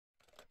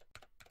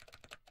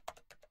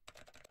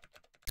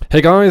Hey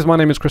guys, my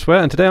name is Chris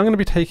Ware, and today I'm going to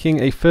be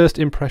taking a first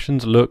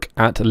impressions look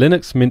at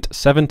Linux Mint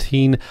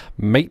 17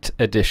 Mate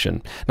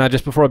Edition. Now,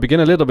 just before I begin,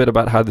 a little bit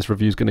about how this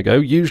review is going to go.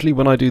 Usually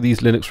when I do these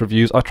Linux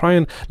reviews, I try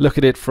and look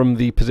at it from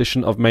the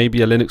position of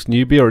maybe a Linux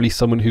newbie, or at least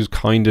someone who's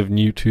kind of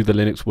new to the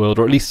Linux world,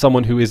 or at least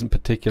someone who isn't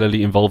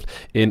particularly involved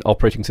in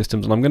operating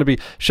systems. And I'm going to be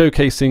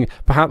showcasing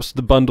perhaps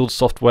the bundled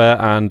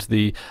software and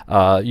the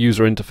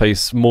user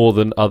interface more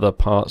than other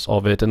parts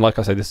of it. And like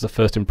I say, this is a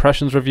first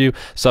impressions review,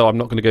 so I'm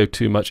not going to go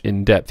too much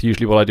in depth.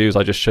 Usually what I do is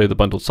I just show the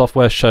bundled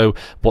software, show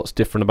what's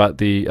different about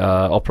the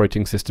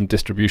operating system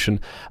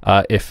distribution,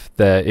 if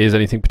there is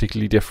anything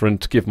particularly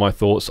different, give my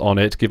thoughts on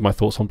it, give my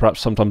thoughts on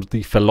perhaps sometimes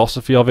the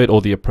philosophy of it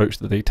or the approach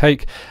that they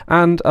take,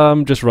 and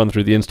just run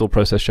through the install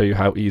process, show you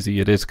how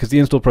easy it is, because the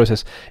install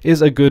process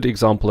is a good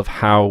example of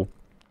how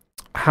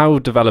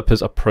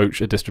developers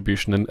approach a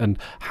distribution and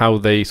how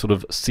they sort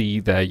of see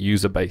their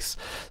user base.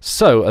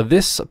 So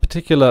this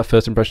particular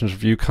first impressions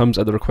review comes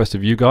at the request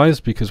of you guys,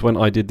 because when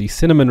I did the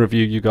Cinnamon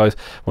review, you guys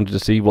wanted to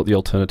see what the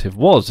alternative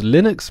was.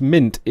 Linux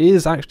Mint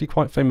is actually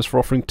quite famous for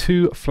offering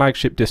two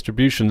flagship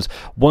distributions,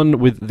 one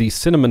with the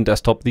Cinnamon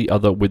desktop, the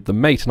other with the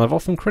Mate, and I've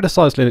often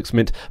criticized Linux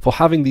Mint for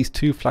having these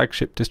two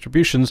flagship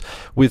distributions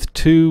with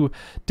two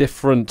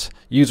different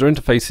user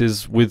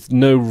interfaces with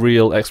no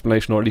real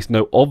explanation, or at least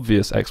no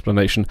obvious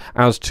explanation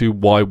as to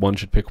why one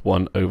should pick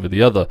one over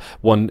the other.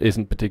 One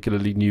isn't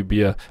particularly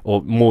newbie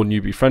or more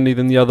newbie friendly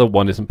than the other.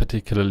 One isn't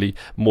particularly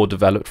more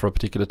developed for a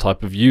particular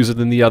type of user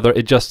than the other.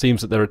 It just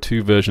seems that there are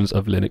two versions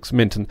of Linux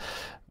Mint, and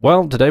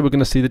well, today we're going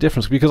to see the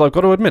difference, because I've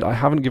got to admit I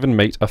haven't given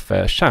Mate a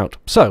fair shout.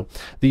 So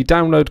the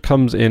download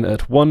comes in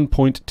at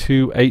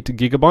 1.28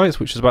 gigabytes,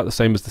 which is about the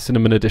same as the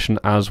Cinnamon edition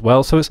as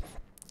well. So it's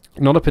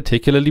not a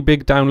particularly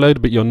big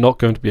download, but you're not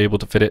going to be able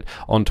to fit it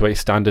onto a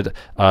standard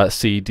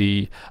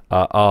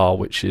CD-R,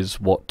 which is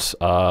what,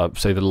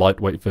 say, the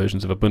lightweight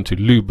versions of Ubuntu,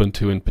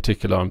 Lubuntu in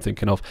particular, I'm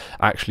thinking of,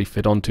 actually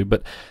fit onto.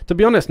 But to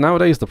be honest,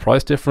 nowadays the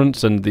price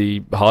difference and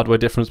the hardware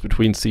difference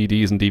between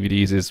CDs and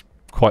DVDs is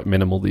quite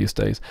minimal these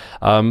days.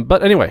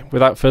 But anyway,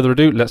 without further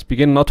ado, let's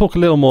begin, and I'll talk a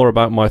little more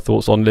about my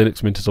thoughts on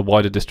Linux Mint as a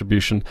wider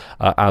distribution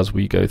as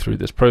we go through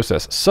this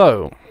process.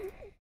 So,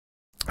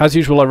 as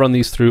usual, I run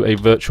these through a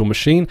virtual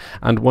machine,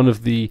 and one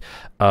of the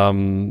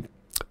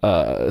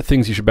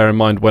things you should bear in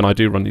mind when I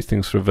do run these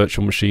things through a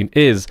virtual machine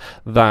is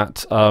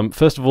that,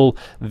 first of all,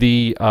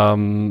 the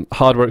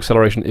hardware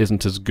acceleration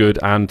isn't as good,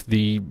 and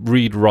the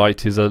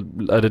read-write is at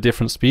a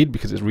different speed,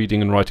 because it's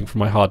reading and writing from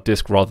my hard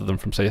disk rather than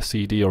from, say, a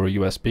CD or a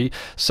USB.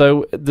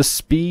 So the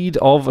speed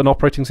of an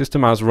operating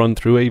system as run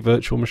through a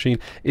virtual machine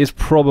is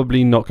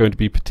probably not going to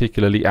be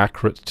particularly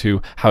accurate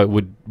to how it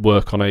would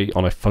work on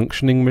a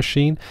functioning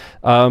machine.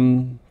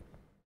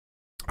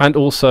 And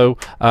also,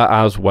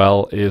 as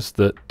well, is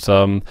that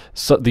so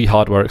the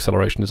hardware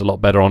acceleration is a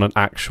lot better on an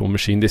actual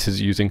machine. This is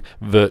using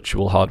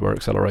virtual hardware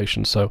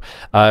acceleration. So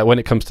when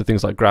it comes to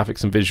things like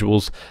graphics and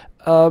visuals,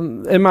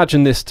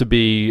 imagine this to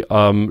be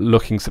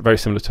looking very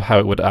similar to how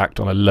it would act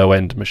on a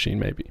low-end machine,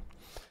 maybe.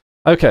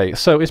 Okay,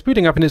 so it's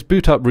booting up, and it's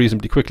boot up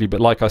reasonably quickly, but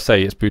like I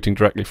say, it's booting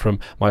directly from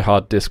my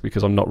hard disk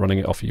because I'm not running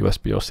it off a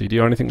USB or CD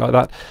or anything like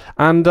that.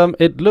 And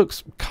it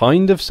looks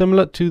kind of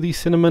similar to the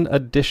Cinnamon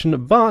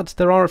edition, but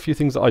there are a few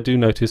things that I do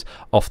notice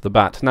off the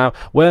bat. Now,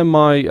 where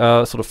my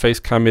sort of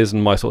face cam is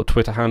and my sort of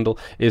Twitter handle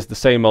is the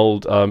same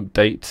old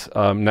date,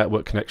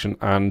 network connection,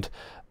 and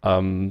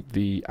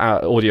the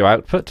audio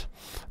output.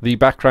 The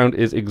background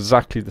is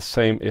exactly the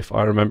same, if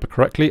I remember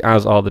correctly,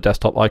 as are the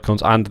desktop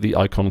icons and the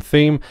icon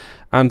theme.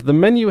 And the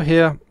menu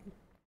here,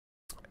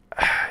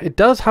 it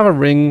does have a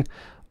ring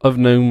of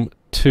GNOME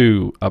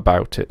 2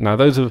 about it. Now,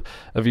 those of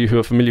you who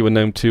are familiar with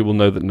GNOME 2 will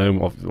know that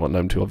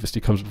GNOME 2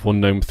 obviously comes before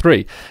GNOME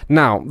 3.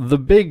 Now, the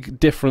big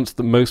difference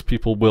that most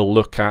people will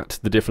look at,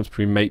 the difference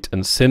between Mate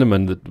and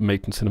Cinnamon, the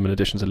Mate and Cinnamon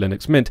editions of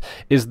Linux Mint,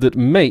 is that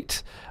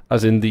Mate,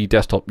 as in the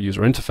desktop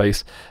user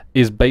interface,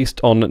 is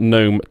based on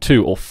GNOME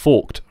 2, or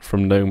forked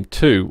from GNOME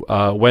 2.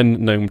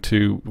 When GNOME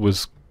 2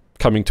 was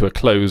coming to a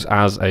close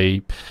as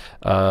a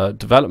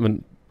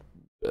development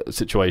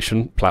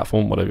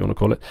platform, whatever you want to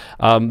call it,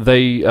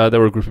 there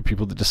were a group of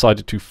people that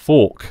decided to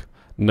fork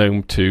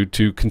GNOME 2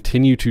 to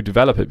continue to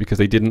develop it because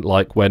they didn't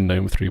like where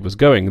GNOME 3 was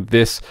going.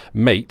 This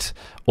Mate,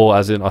 or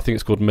as in, I think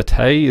it's called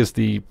Mate is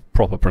the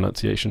proper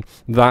pronunciation,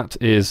 that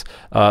is,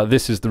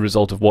 this is the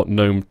result of what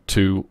GNOME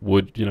 2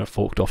 would,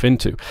 forked off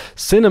into.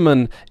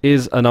 Cinnamon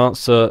is an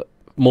answer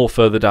more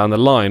further down the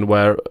line,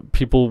 where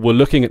people were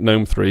looking at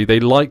GNOME 3, they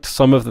liked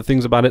some of the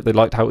things about it, they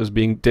liked how it was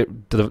being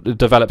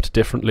developed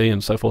differently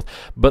and so forth,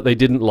 but they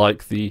didn't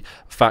like the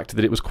fact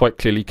that it was quite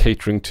clearly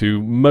catering to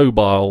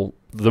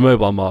the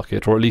mobile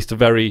market, or at least a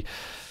very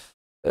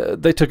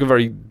they took a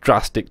very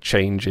drastic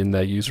change in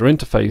their user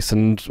interface,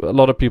 and a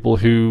lot of people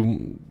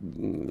who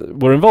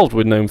were involved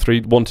with GNOME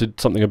 3 wanted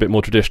something a bit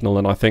more traditional,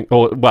 and I think,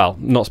 or well,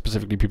 not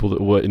specifically people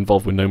that were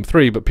involved with GNOME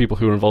 3, but people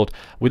who were involved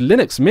with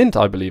Linux Mint,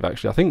 I believe,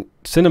 actually. I think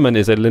Cinnamon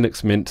is a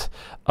Linux Mint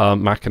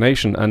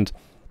machination, and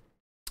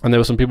And there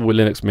were some people with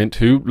Linux Mint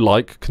who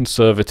like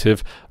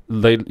conservative,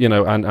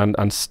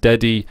 and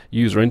steady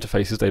user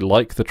interfaces. They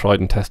like the tried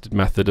and tested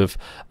method of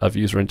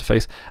user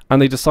interface,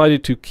 and they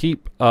decided to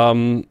keep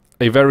a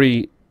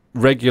very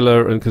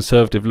regular and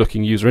conservative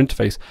looking user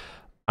interface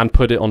and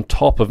put it on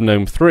top of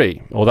GNOME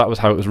 3, or that was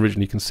how it was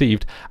originally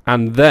conceived.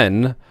 And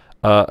then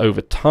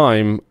over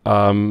time,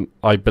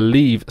 I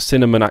believe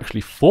Cinnamon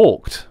actually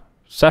forked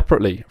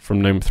separately from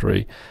GNOME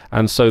 3,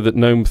 and so that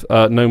GNOME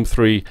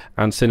 3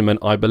 and Cinnamon,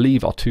 I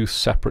believe, are two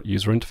separate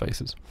user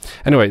interfaces.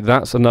 Anyway,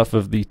 that's enough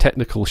of the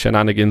technical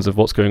shenanigans of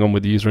what's going on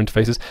with the user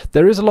interfaces.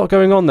 There is a lot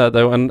going on there,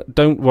 though, and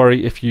don't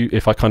worry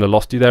if I kind of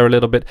lost you there a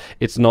little bit.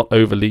 It's not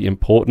overly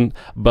important,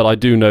 but I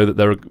do know that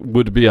there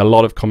would be a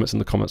lot of comments in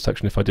the comments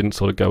section if I didn't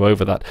sort of go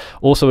over that.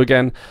 Also,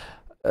 again,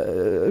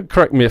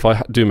 correct me if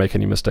I do make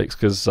any mistakes,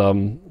 because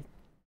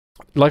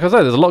like I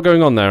said, there's a lot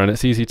going on there, and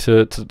it's easy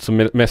to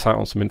miss out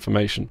on some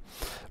information.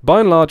 By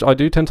and large, I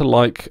do tend to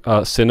like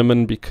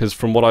Cinnamon, because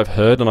from what I've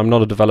heard, and I'm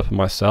not a developer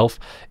myself,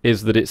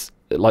 is that it's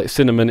like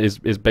Cinnamon is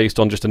based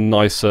on just a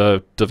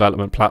nicer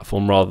development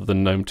platform rather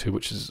than GNOME 2,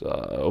 which is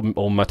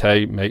or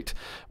Mate,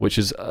 which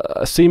is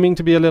seeming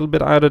to be a little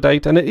bit out of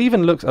date, and it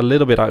even looks a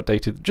little bit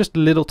outdated. Just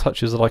little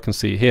touches that I can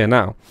see here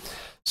now.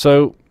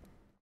 So,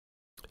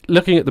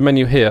 looking at the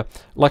menu here,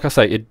 like I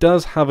say, it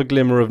does have a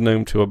glimmer of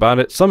GNOME 2 about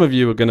it. Some of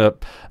you are going to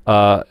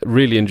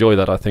really enjoy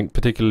that, I think,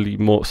 particularly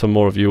some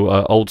more of you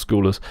old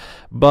schoolers.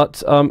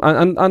 But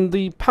and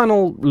the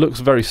panel looks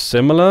very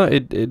similar.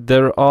 It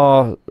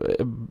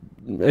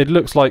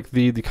looks like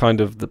the kind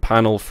of the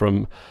panel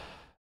from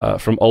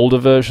older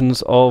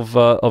versions of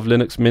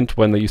Linux Mint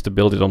when they used to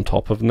build it on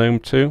top of GNOME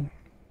 2.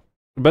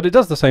 But it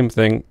does the same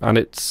thing, and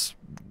it's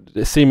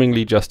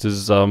seemingly just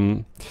as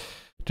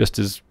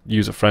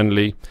user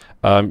friendly.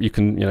 You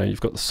can, you've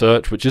got the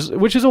search, which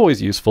is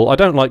always useful. I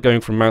don't like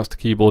going from mouse to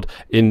keyboard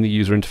in the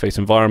user interface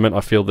environment.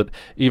 I feel that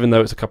even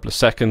though it's a couple of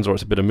seconds or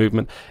it's a bit of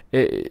movement,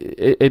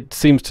 it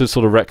seems to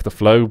sort of wreck the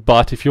flow.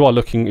 But if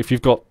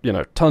you've got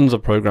tons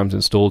of programs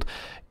installed,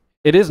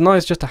 it is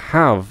nice just to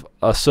have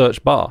a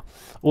search bar.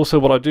 Also,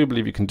 what I do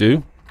believe you can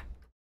do,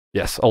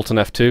 yes, Alt and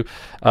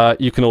F2.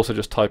 You can also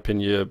just type in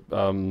your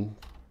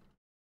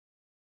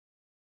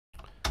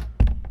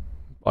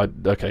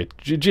okay,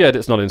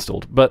 gedit's not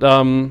installed, but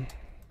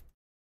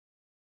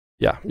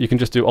yeah, you can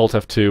just do Alt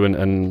F2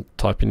 and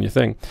type in your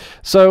thing.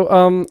 So,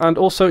 and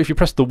also if you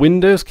press the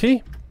Windows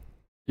key,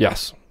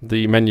 yes,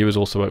 the menu is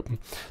also open.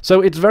 So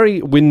it's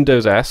very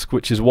Windows-esque,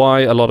 which is why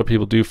a lot of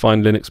people do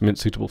find Linux Mint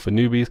suitable for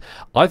newbies.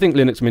 I think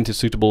Linux Mint is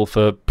suitable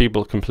for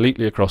people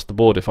completely across the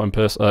board, if I'm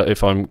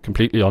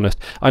completely honest.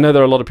 I know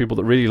there are a lot of people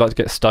that really like to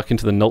get stuck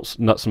into the nuts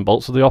and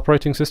bolts of the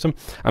operating system,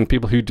 and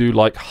people who do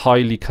like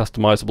highly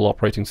customizable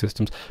operating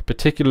systems,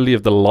 particularly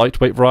of the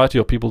lightweight variety,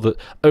 or people that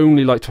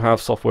only like to have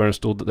software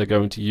installed that they're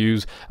going to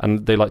use,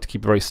 and they like to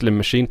keep a very slim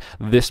machine.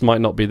 This might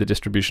not be the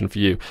distribution for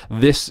you.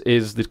 This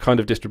is the kind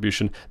of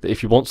distribution that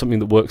if you want something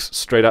that works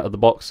straight out of the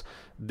box,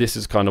 this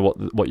is kind of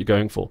what you're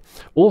going for.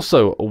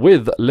 Also,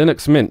 with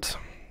Linux Mint,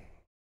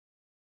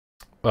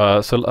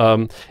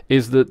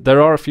 is that there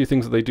are a few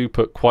things that they do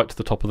put quite to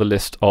the top of the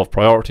list of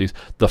priorities.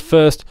 The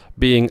first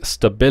being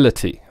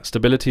stability.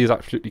 Stability is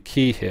absolutely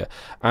key here,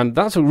 and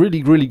that's a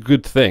really, really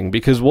good thing,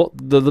 because what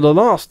the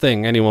last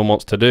thing anyone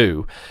wants to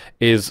do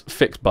is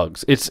fix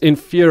bugs. It's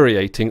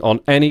infuriating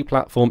on any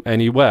platform,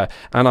 anywhere,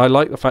 and I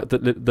like the fact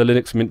that the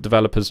Linux Mint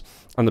developers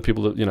and the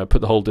people that put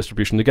the whole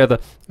distribution together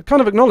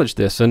kind of acknowledge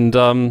this, and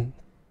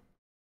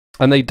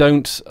they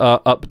don't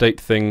update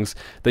things.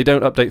 They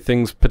don't update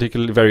things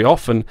particularly very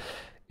often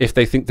if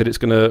they think that it's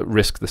going to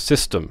risk the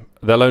system.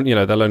 They'll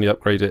only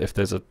upgrade it if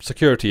there's a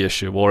security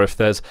issue, or if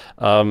there's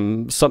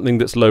something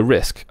that's low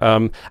risk.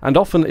 And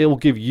often it will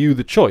give you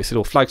the choice.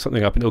 It'll flag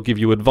something up and it'll give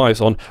you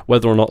advice on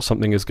whether or not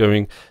something is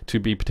going to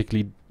be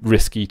particularly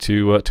risky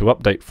to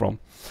update from.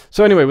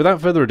 So anyway,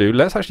 without further ado,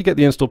 let's actually get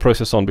the install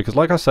process on, because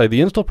like I say,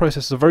 the install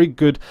process is a very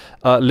good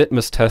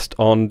litmus test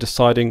on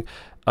deciding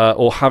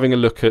or having a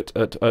look at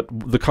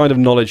the kind of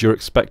knowledge you're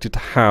expected to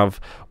have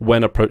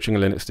when approaching a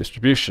Linux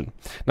distribution.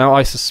 Now,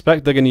 I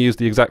suspect they're going to use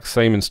the exact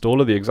same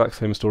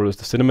installer as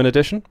the Cinnamon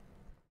edition.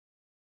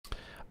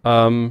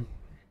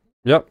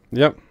 Yep.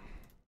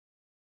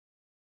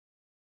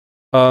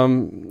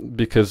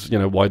 Because,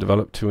 why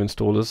develop two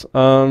installers?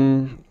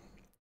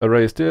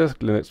 Erase disk,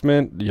 Linux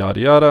Mint, yada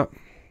yada.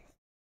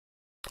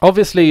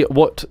 Obviously,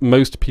 what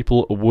most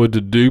people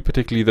would do,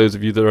 particularly those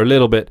of you that are a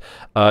little bit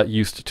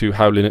used to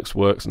how Linux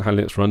works and how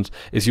Linux runs,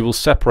 is you will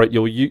separate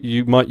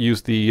you might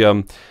use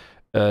the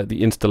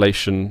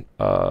installation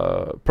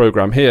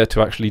program here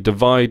to actually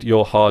divide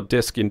your hard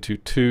disk into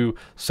two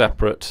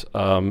separate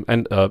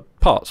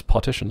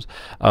partitions.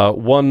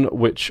 One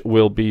which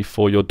will be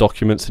for your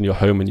documents and your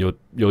home and your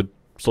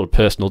sort of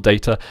personal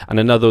data, and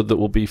another that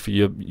will be for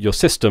your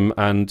system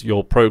and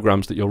your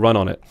programs that you'll run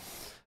on it.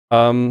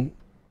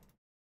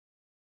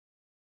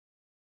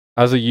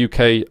 As a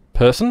UK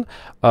person,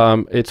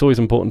 it's always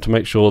important to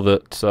make sure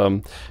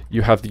that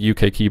you have the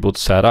UK keyboard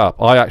set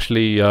up. I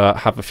actually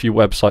have a few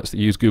websites that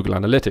use Google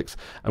Analytics,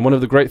 and one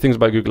of the great things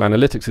about Google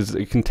Analytics is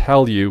that it can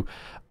tell you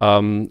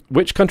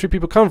which country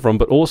people come from,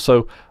 but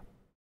also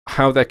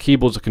how their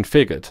keyboards are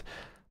configured.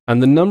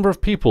 And the number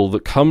of people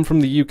that come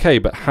from the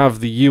UK but have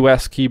the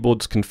US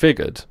keyboards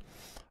configured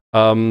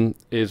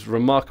is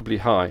remarkably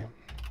high.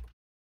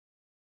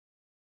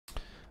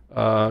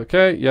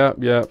 Okay, yep.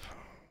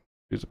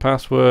 Use a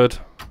password.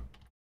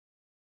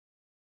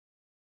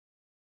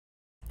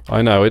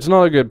 I know, it's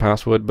not a good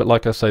password, but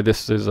like I say,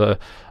 this is a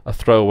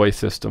throwaway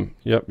system.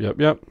 Yep.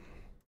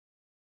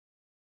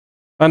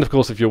 And of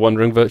course, if you're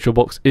wondering,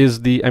 VirtualBox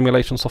is the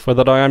emulation software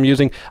that I am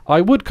using.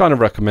 I would kind of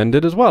recommend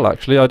it as well,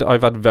 actually.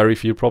 I've had very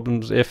few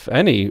problems, if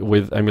any,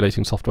 with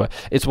emulating software.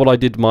 It's what I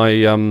did my,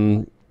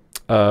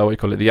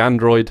 the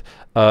Android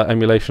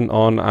emulation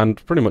on,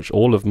 and pretty much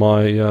all of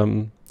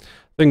my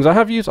things.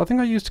 I think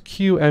I used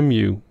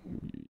QEMU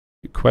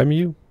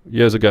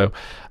years ago.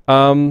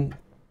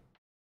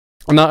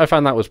 And I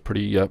found that was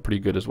pretty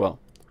good as well.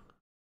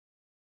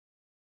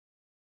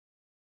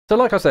 So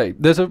like I say,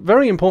 there's a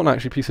very important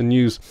actually piece of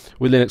news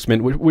with Linux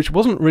Mint, which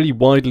wasn't really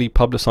widely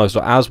publicized,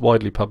 or as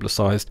widely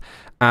publicized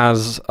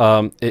as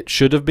it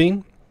should have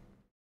been.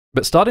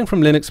 But starting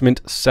from Linux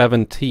Mint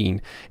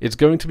 17, it's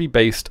going to be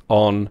based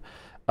on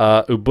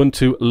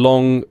Ubuntu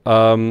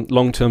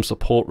long-term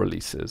support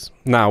releases.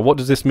 Now, what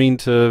does this mean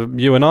to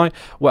you and I?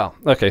 Well,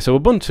 okay, so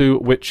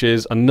Ubuntu, which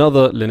is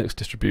another Linux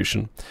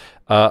distribution,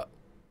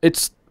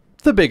 it's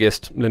the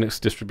biggest Linux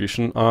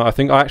distribution. I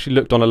think I actually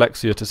looked on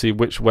Alexia to see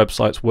which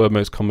websites were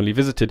most commonly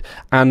visited,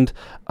 and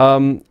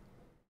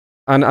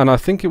I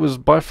think it was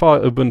by far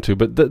Ubuntu.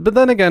 But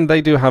then again, they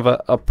do have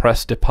a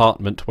press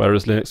department,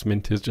 whereas Linux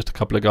Mint is just a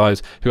couple of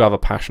guys who have a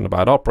passion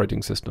about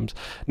operating systems.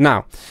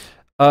 Now,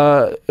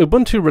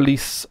 Ubuntu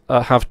release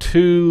have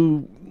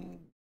two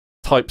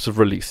types of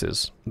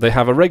releases. They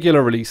have a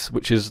regular release,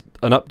 which is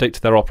an update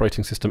to their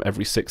operating system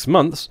every 6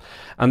 months,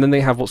 and then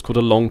they have what's called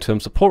a long-term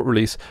support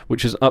release,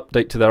 which is an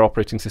update to their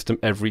operating system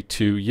every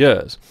 2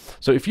 years.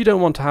 So if you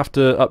don't want to have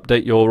to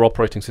update your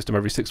operating system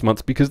every 6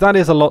 months, because that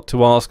is a lot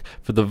to ask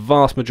for the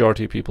vast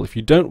majority of people, if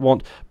you don't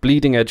want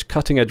bleeding edge,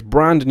 cutting edge,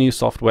 brand new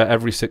software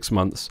every 6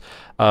 months,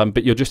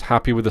 but you're just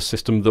happy with a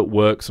system that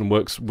works and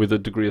works with a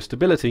degree of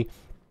stability,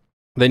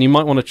 then you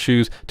might want to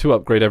choose to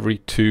upgrade every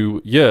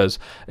 2 years.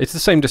 It's the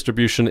same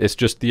distribution, it's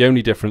just the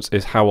only difference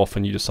is how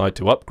often you decide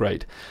to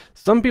upgrade.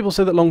 Some people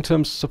say that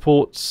long-term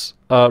supports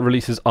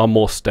releases are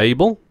more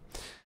stable,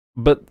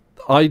 but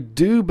I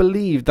do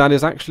believe that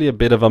is actually a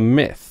bit of a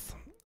myth.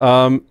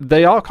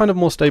 They are kind of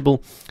more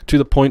stable to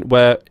the point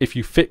where if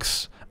you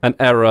fix an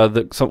error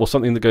or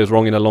something that goes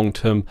wrong in a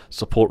long-term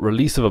support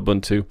release of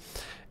Ubuntu,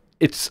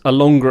 it's a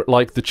longer,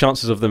 like the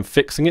chances of them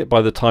fixing it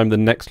by the time the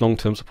next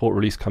long-term support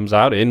release comes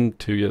out in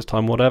 2 years'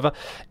 time, whatever,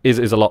 is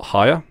a lot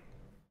higher.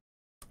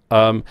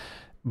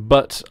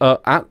 But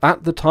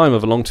at the time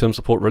of a long-term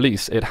support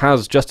release, it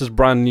has just as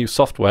brand new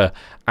software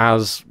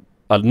as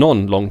a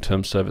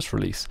non-long-term service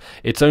release.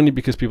 It's only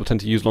because people tend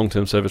to use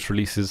long-term service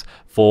releases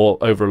for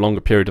over a longer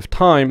period of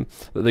time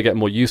that they get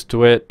more used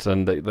to it,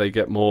 and they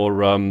get more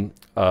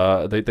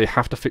they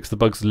have to fix the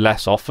bugs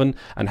less often,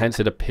 and hence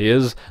it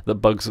appears that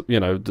bugs,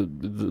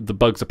 the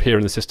bugs appear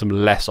in the system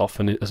less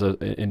often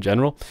in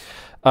general.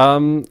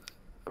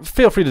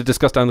 Feel free to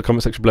discuss down in the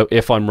comment section below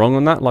if I'm wrong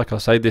on that. Like I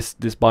say, this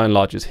by and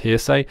large is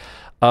hearsay,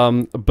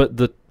 but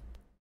the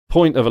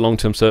point of a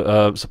long-term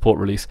support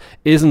release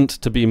isn't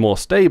to be more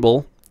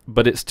stable,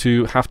 but it's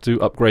to have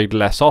to upgrade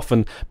less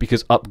often,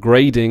 because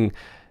upgrading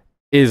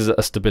is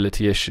a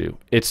stability issue.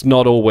 It's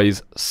not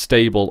always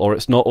stable, or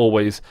it's not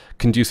always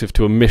conducive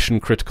to a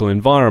mission-critical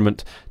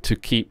environment to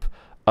keep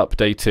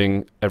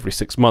updating every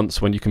 6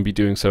 months when you can be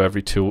doing so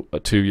every 2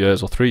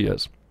 years or 3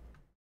 years.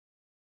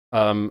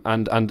 And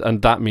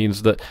that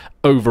means that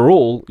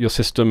overall your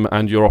system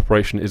and your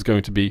operation is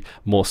going to be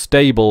more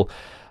stable,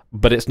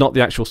 but it's not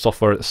the actual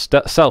software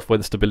itself where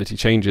the stability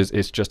changes,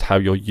 it's just how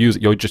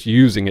you're just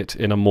using it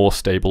in a more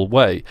stable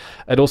way.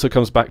 It also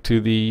comes back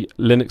to the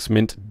Linux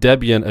Mint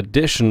Debian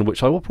edition,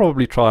 which I will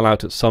probably trial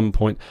out at some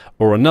point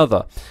or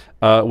another,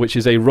 which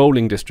is a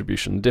rolling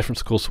distribution. The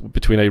difference, of course,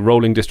 between a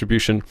rolling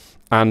distribution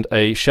and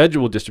a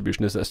scheduled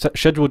distribution is that a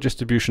scheduled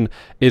distribution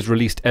is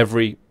released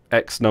every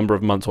X number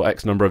of months or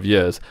X number of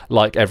years,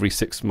 like every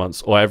 6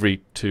 months or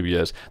every 2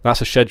 years. That's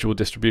a scheduled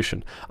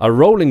distribution. A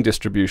rolling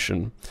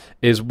distribution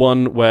is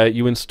one where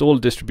you install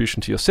a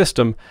distribution to your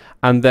system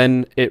and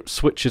then it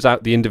switches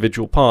out the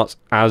individual parts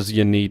as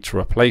you need to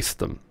replace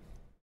them.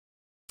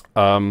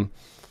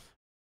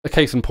 A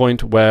case in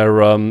point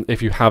where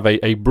if you have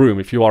a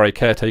broom, if you are a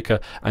caretaker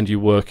and you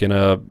work in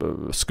a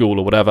school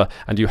or whatever,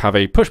 and you have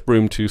a push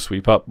broom to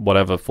sweep up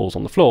whatever falls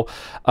on the floor,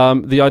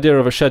 the idea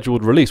of a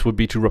scheduled release would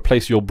be to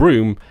replace your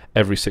broom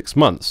every 6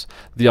 months.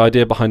 The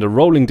idea behind a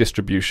rolling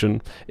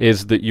distribution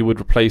is that you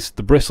would replace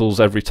the bristles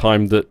every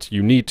time that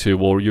you need to,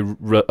 or you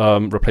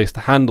replace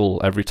the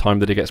handle every time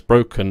that it gets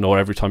broken, or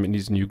every time it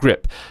needs a new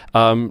grip.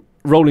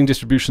 Rolling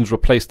distributions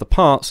replace the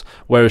parts,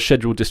 whereas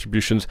scheduled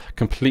distributions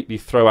completely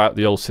throw out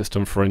the old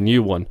system for a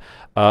new one.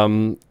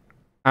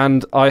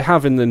 And I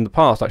have in the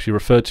past actually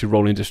referred to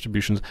rolling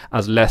distributions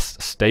as less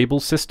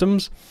stable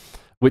systems,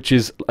 which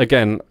is,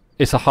 again,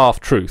 it's a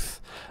half-truth.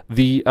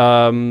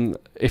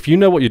 If you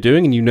know what you're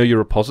doing and you know your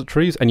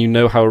repositories and you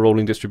know how a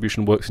rolling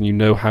distribution works and you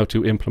know how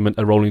to implement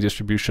a rolling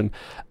distribution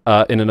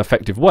in an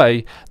effective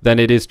way, then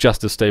it is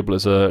just as stable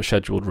as a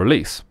scheduled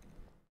release.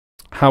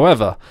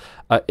 However,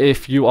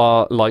 if you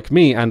are like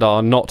me and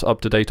are not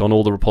up to date on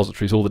all the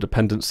repositories, all the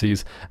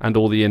dependencies, and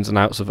all the ins and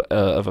outs of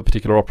a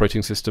particular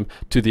operating system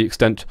to the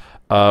extent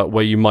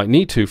where you might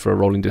need to for a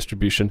rolling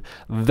distribution,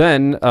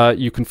 then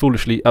you can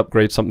foolishly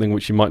upgrade something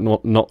which you might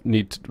not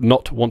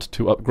want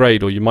to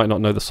upgrade, or you might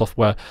not know the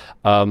software.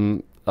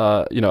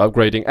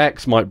 Upgrading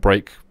X might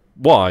break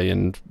Y,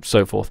 and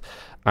so forth.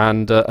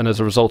 And as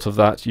a result of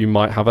that, you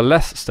might have a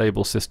less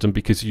stable system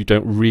because you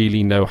don't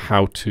really know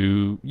how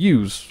to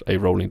use a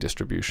rolling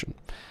distribution.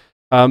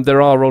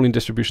 There are rolling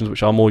distributions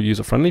which are more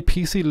user-friendly.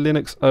 PC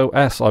Linux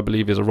OS, I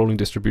believe, is a rolling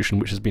distribution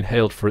which has been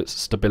hailed for its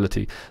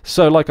stability.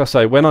 So, like I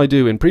say, when I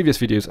do in previous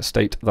videos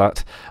state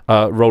that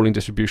rolling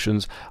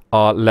distributions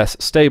are less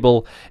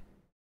stable,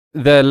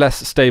 they're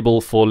less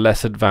stable for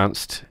less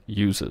advanced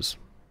users.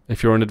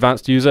 If you're an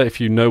advanced user,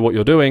 if you know what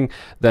you're doing,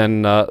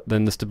 then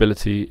the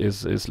stability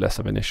is less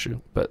of an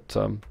issue. But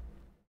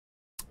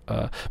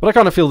I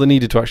kind of feel the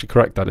need to actually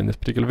correct that in this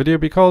particular video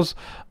because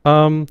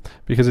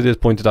it is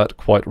pointed out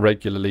quite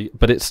regularly.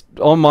 But it's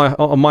on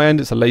my end,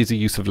 it's a lazy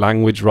use of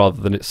language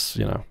rather than it's,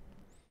 you know.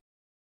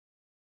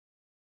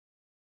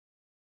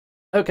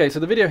 Okay, so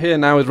the video here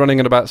now is running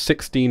at about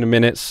 16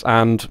 minutes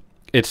and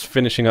it's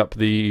finishing up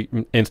the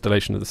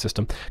installation of the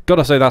system.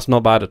 Gotta say that's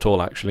not bad at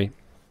all, actually.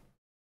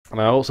 And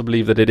I also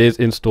believe that it is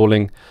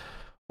installing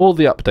all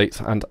the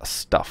updates and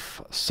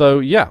stuff. So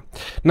yeah.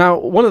 Now,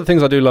 one of the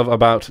things I do love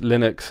about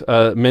Linux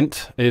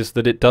Mint is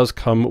that it does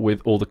come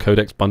with all the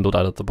codecs bundled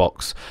out of the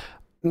box.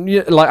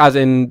 Yeah, like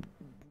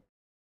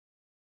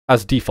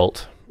as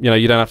default. You know,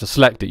 you don't have to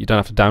select it, you don't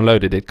have to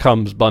download it. It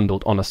comes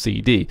bundled on a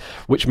CD,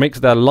 which makes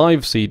their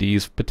live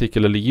CDs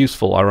particularly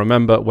useful. I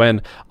remember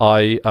when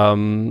I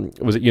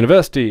was at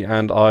university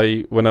and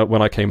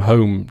when I came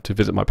home to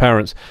visit my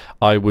parents,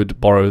 I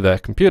would borrow their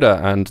computer,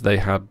 and they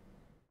had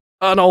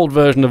an old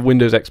version of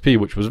Windows XP,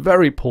 which was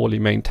very poorly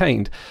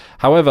maintained.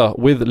 However,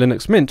 with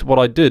Linux Mint, what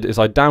I did is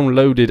I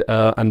downloaded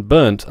and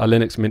burnt a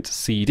Linux Mint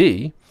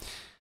CD,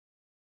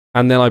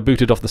 and then I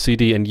booted off the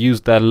CD and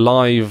used their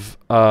live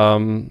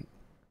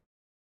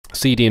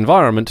CD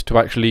environment to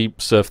actually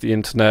surf the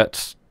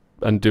internet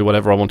and do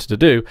whatever I wanted to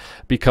do,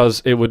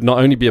 because it would not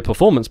only be a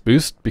performance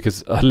boost,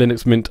 because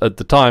Linux Mint at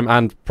the time,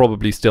 and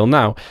probably still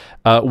now,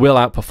 will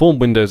outperform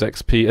Windows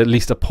XP, at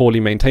least a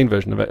poorly maintained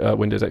version of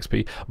Windows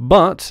XP,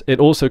 but it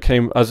also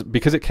came,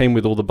 because it came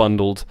with all the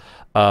bundled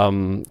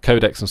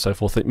codecs and so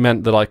forth, it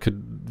meant that I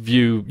could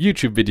view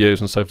YouTube videos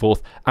and so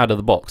forth out of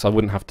the box. I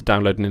wouldn't have to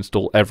download and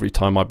install every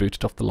time I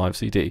booted off the live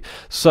CD.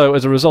 So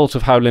as a result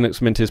of how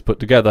Linux Mint is put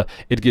together,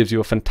 it gives you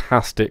a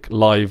fantastic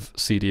live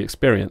CD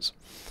experience.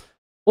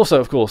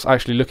 Also, of course,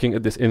 actually looking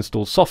at this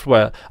installed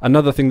software,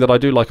 another thing that I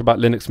do like about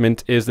Linux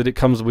Mint is that it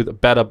comes with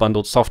better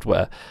bundled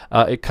software.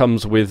 It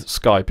comes with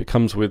Skype, it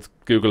comes with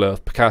Google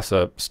Earth,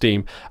 Picasa,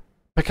 Steam.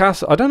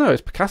 Picasa, I don't know,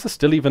 is Picasa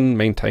still even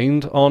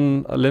maintained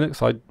on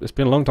Linux? It's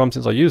been a long time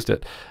since I used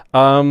it.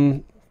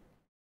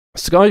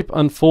 Skype,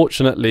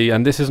 unfortunately,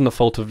 and this isn't a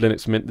fault of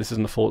Linux Mint, this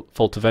isn't a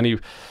fault of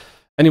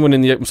anyone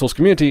in the open source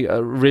community,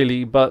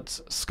 really,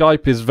 but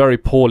Skype is very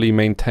poorly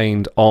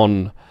maintained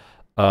on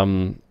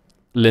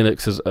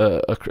Linux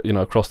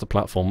across the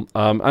platform,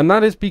 and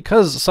that is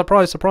because,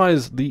 surprise,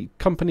 surprise, the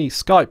company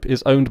Skype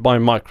is owned by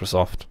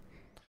Microsoft.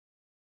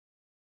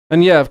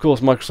 And yeah, of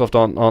course, Microsoft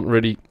aren't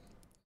really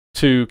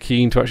too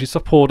keen to actually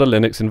support a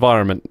Linux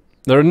environment.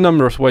 There are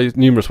numerous ways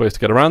to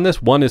get around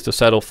this. One is to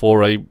settle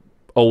for a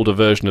older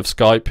version of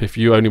Skype. If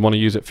you only want to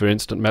use it for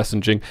instant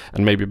messaging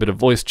and maybe a bit of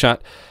voice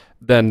chat,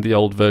 then the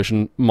old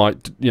version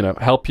might,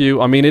 help you.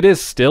 I mean, it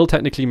is still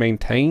technically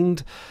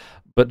maintained,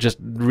 but just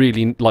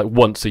really, like,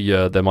 once a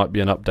year there might be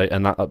an update,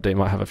 and that update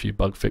might have a few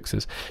bug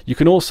fixes. You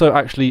can also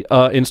actually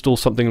install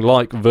something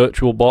like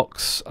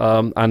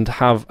VirtualBox and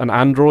have an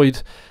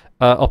Android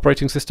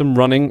operating system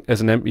running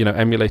as an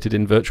emulated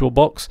in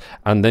VirtualBox,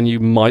 and then you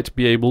might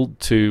be able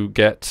to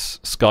get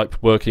Skype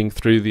working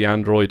through the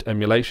Android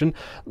emulation.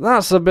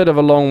 That's a bit of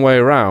a long way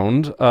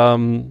around,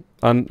 and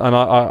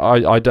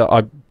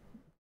I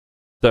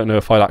don't know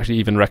if I'd actually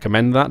even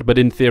recommend that, but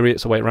in theory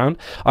it's a way around.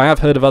 I have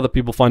heard of other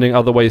people finding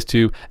other ways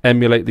to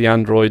emulate the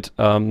Android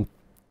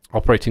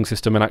operating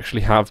system and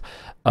actually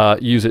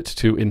use it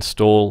to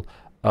install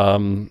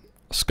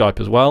Skype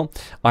as well.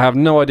 I have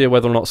no idea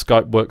whether or not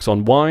Skype works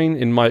on Wine.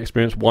 In my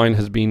experience, Wine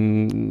has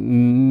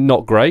been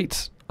not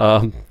great.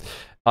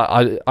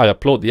 I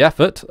applaud the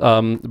effort,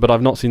 but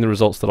I've not seen the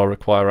results that I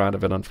require out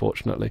of it,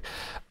 unfortunately.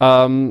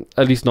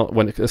 At least not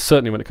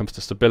certainly when it comes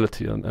to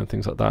stability and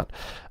things like that.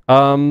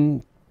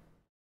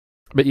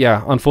 But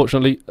yeah,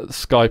 unfortunately,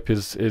 Skype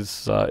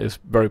is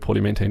very poorly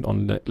maintained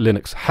on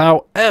Linux.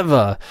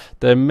 However,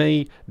 there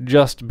may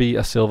just be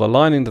a silver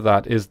lining to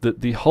that, is that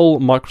the whole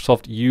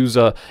Microsoft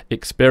user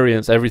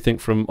experience, everything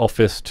from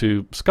Office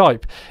to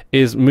Skype,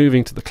 is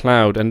moving to the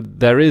cloud, and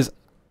there is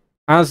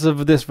as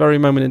of this very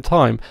moment in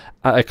time,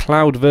 a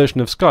cloud version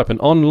of Skype, an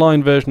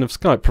online version of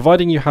Skype,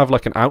 providing you have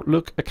like an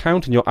Outlook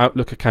account and your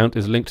Outlook account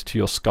is linked to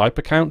your Skype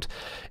account.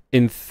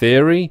 In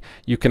theory,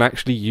 you can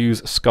actually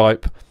use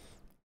Skype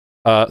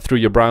through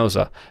your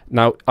browser.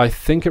 Now, I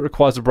think it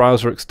requires a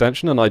browser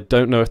extension, and I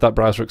don't know if that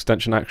browser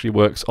extension actually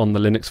works on the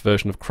Linux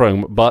version of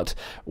Chrome, but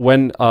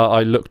when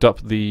I looked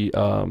up the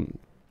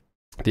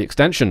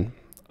extension,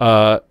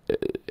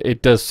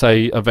 it does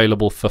say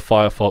available for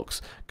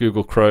Firefox,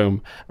 Google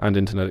Chrome, and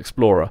Internet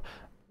Explorer.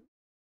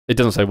 It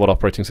doesn't say what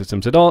operating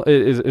systems it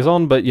is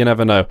on, but you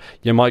never know.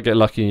 You might get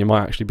lucky and you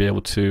might actually be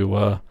able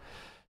to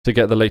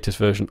get the latest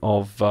version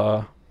of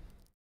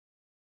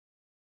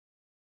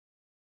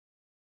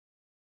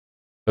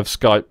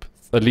Skype,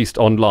 at least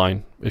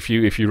online, if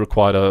you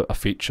required a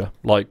feature.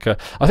 Like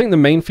I think the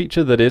main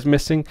feature that is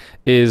missing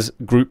is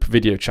group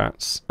video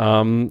chats.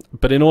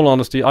 But in all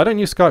honesty, I don't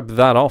use Skype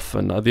that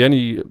often. The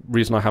only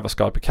reason I have a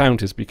Skype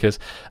account is because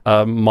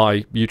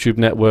my YouTube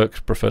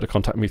network prefer to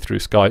contact me through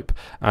Skype,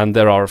 and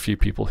there are a few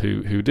people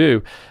who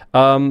do.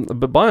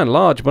 But by and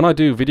large, when I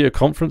do video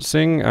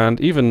conferencing and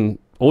even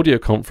audio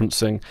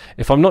conferencing,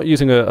 if I'm not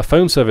using a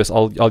phone service,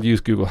 I'll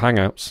use Google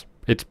Hangouts.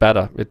 It's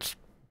better. It's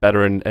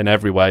better in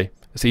every way.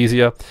 It's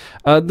easier.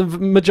 The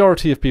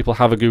majority of people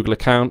have a Google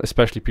account,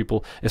 especially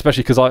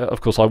because of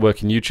course I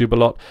work in YouTube a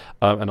lot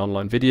and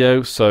online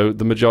video. So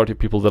the majority of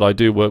people that I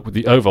do work with,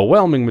 the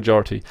overwhelming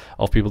majority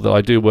of people that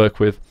I do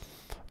work with,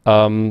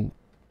 will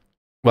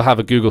have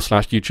a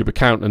Google/YouTube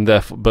account, and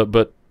therefore,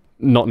 but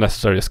not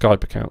necessarily a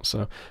Skype account.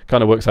 So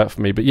kind of works out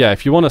for me. But yeah,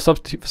 if you want a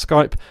substitute for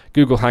Skype,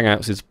 Google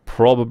Hangouts is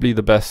probably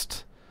the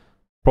best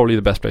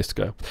place to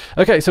go.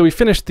 Okay, so we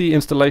finished the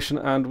installation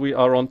and we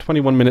are on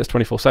 21 minutes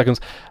 24 seconds.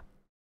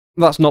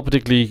 That's not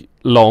particularly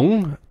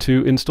long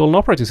to install an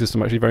operating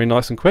system, actually very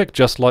nice and quick,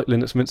 just like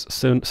Linux Mint's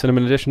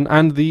Cinnamon Edition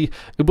and the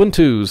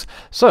Ubuntu's.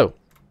 So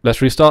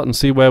let's restart and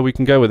see where we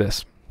can go with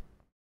this.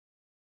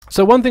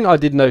 So one thing I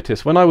did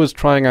notice when I was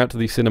trying out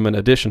the Cinnamon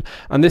Edition,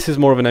 and this is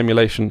more of an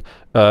emulation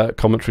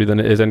commentary than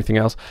it is anything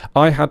else,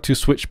 I had to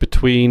switch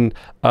between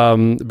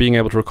being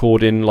able to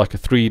record in like a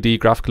 3D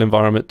graphical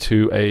environment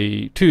to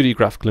a 2D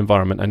graphical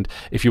environment. And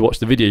if you watch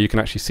the video, you can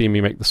actually see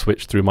me make the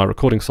switch through my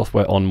recording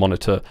software on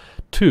monitor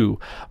 2.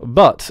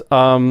 But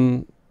I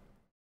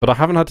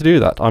haven't had to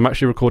do that. I'm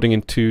actually recording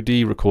in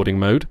 2D recording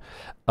mode,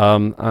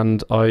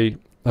 and I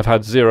have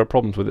had zero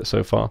problems with it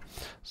so far.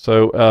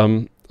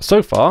 So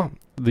so far,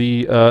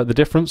 the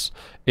difference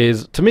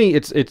is, to me,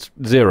 it's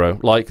zero.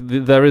 Like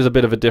there is a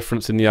bit of a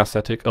difference in the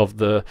aesthetic of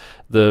the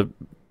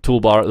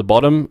toolbar at the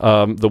bottom.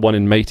 The one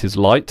in Mate is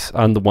light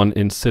and the one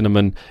in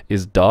Cinnamon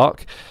is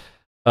dark.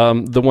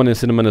 The one in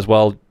Cinnamon as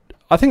well,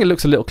 I think it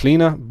looks a little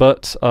cleaner,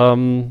 but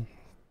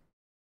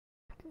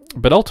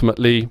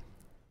ultimately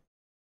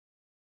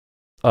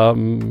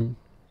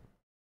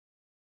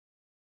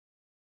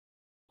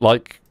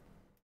like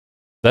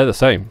they're the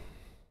same.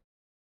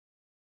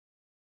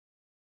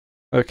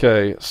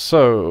 Okay,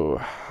 so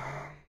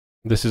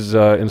this is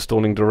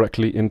installing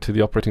directly into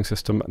the operating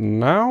system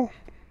now.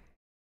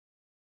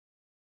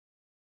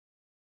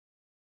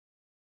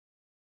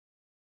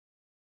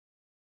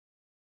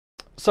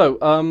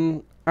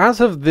 So,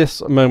 as of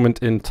this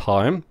moment in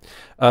time,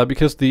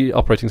 because the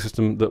operating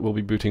system that we'll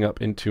be booting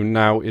up into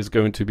now is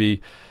going to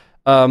be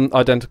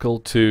identical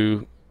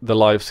to the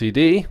live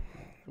CD,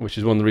 which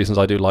is one of the reasons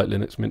I do like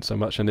Linux Mint so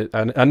much, and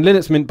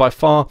Linux Mint by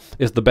far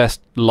is the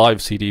best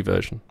live CD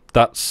version.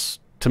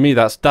 To me,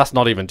 that's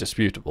not even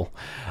disputable.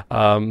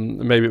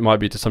 Maybe it might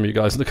be to some of you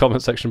guys in the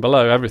comment section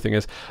below. Everything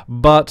is,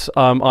 but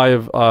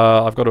I've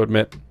got to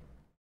admit,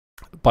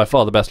 by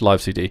far the best live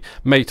CD,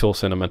 Mate or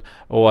Cinnamon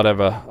or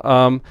whatever.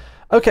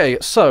 Okay,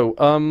 so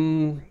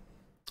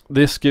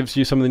this gives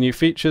you some of the new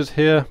features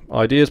here.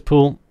 Ideas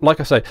pool.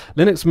 Like I say,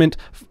 Linux Mint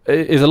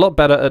is a lot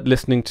better at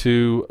listening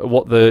to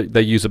what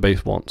their user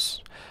base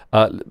wants.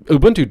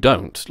 Ubuntu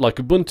don't. Like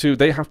Ubuntu,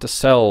 they have to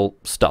sell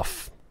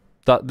stuff.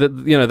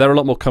 You know, they're a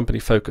lot more company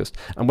focused,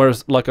 and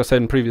whereas, like I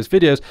said in previous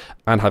videos,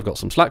 and have got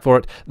some slack for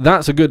it,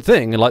 that's a good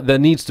thing. Like there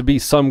needs to be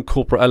some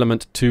corporate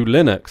element to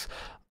Linux,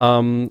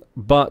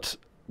 but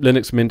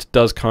Linux Mint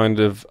does kind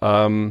of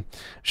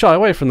shy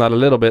away from that a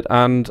little bit,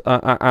 and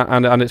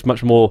it's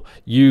much more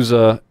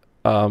user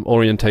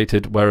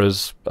orientated,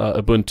 whereas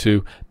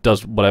Ubuntu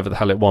does whatever the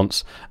hell it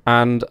wants,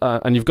 and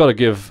you've got to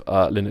give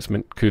Linux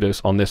Mint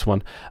kudos on this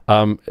one.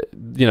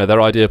 You know, their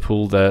idea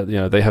pool,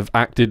 they have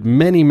acted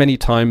many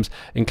times,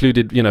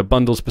 included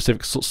bundle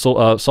specific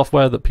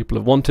software that people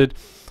have wanted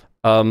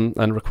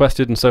and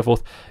requested and so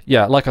forth.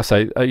 Yeah, like I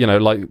say,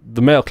 like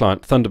the mail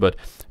client Thunderbird.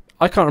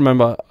 I can't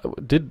remember,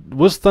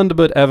 was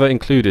Thunderbird ever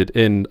included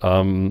in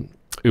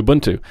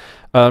Ubuntu?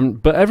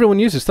 But everyone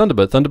uses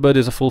Thunderbird. Thunderbird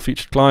is a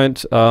full-featured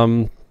client,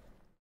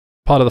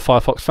 part of the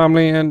Firefox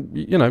family, and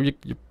you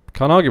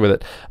can't argue with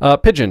it.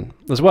 Pigeon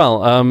as well.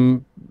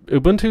 The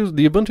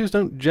Ubuntus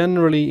don't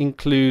generally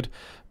include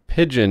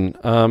Pigeon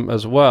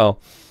as well.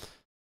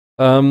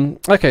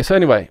 Okay, so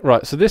anyway,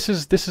 right. So this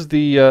is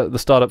the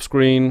startup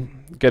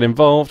screen. Get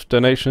involved,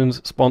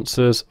 donations,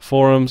 sponsors,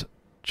 forums,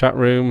 chat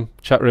room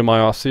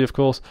IRC, of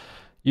course.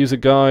 User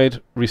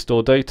guide,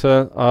 restore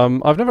data.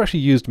 I've never actually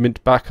used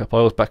Mint Backup. I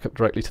always back up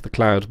directly to the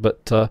cloud,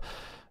 but I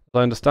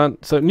understand.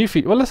 So new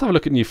feature. Well, let's have a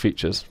look at new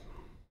features.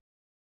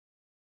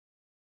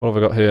 What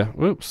have I got here?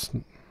 Whoops.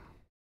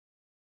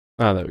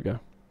 Ah, there we go.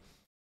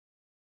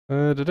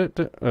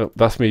 Oh,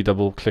 that's me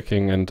double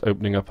clicking and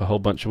opening up a whole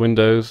bunch of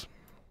windows.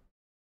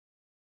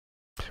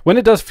 When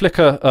it does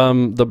flicker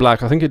the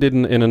black, I think it did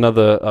in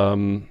another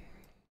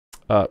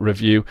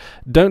review.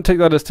 Don't take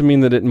that as to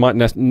mean that it might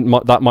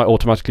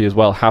automatically as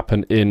well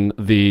happen in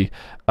the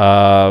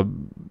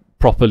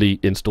properly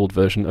installed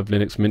version of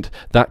Linux Mint.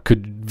 That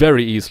could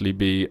very easily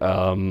be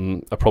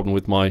a problem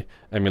with my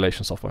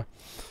emulation software.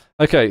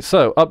 Okay,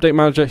 so Update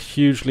Manager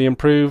hugely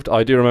improved.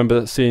 I do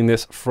remember seeing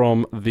this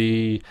from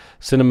the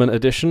Cinnamon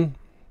edition.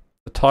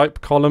 The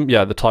type column,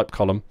 yeah, the type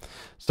column.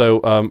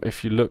 So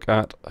if you look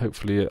at,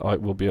 hopefully I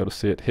will be able to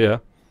see it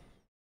here.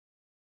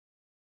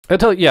 It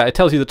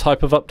tells you the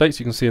type of updates.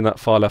 You can see in that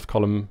far left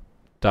column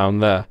down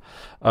there.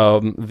 I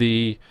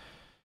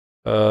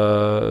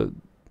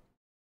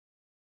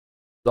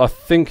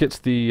think it's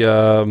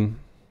the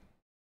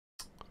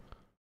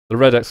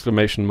red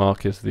exclamation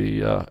mark is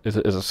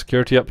a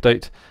security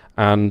update,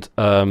 and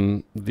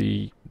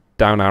the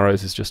down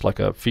arrows is just like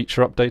a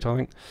feature update, I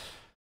think.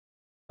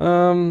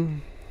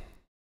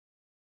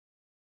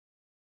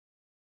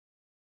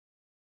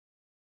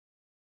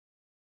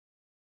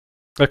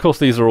 Of course,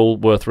 these are all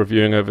worth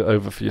reviewing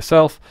over for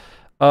yourself.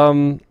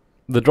 The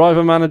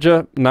driver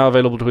manager, now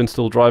available to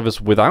install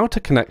drivers without a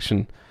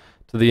connection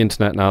to the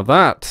internet. Now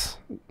that's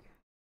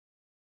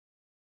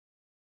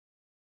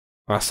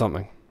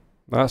something.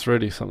 That's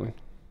really something.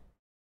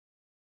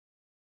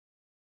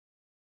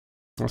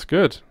 That's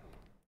good.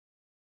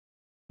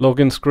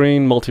 Login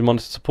screen,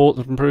 multi-monitor support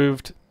has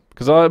improved.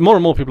 Because more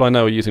and more people I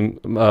know are using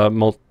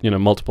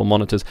multiple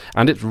monitors,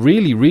 and it's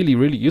really, really,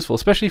 really useful,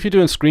 especially if you're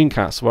doing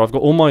screencasts, where I've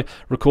got all my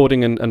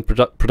recording and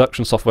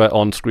production software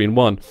on screen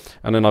 1,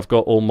 and then I've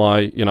got all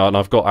my, and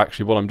I've got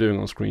actually what I'm doing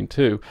on screen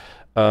 2,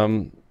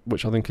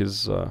 which I think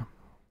is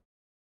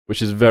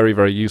very,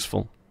 very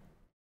useful.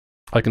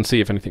 I can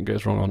see if anything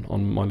goes wrong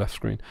on my left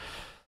screen.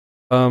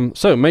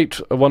 So Mate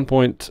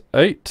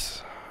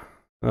 1.8.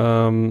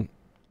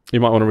 You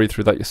might want to read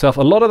through that yourself.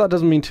 A lot of that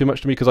doesn't mean too much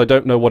to me because I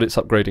don't know what it's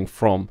upgrading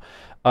from.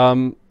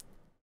 And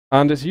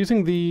it's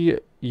using the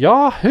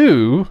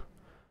Yahoo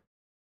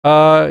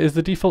is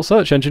the default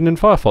search engine in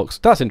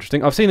Firefox. That's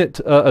interesting. I've seen it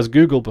as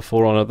Google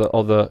before on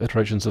other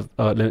iterations of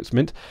Linux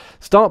Mint.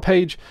 Start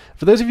page,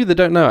 for those of you that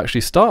don't know,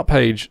 actually, Start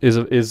page is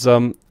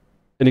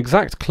an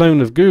exact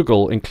clone of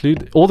Google.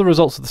 All the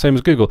results are the same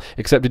as Google,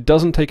 except it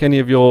doesn't take any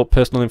of your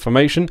personal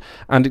information,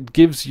 and it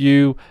gives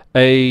you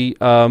a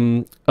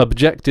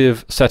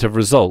objective set of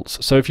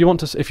results. So if you want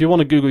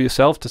to Google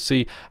yourself to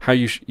see how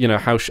you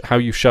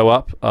show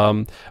up,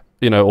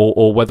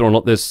 or whether or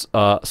not there's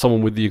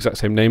someone with the exact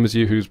same name as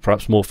you who's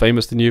perhaps more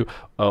famous than you,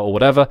 or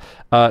whatever,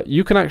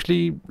 you can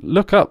actually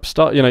look up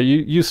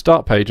use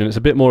Start page, and it's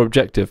a bit more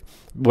objective.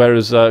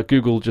 Whereas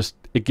Google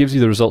it gives you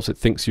the results it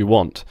thinks you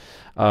want.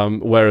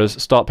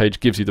 Whereas Start page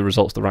gives you the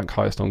results that rank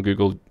highest on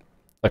Google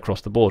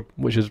across the board,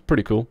 which is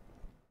pretty cool.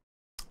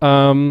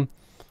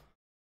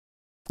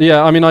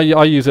 Yeah, I mean,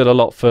 I use it a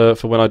lot for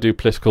when I do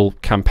political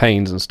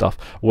campaigns and stuff.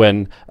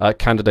 When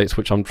candidates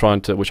who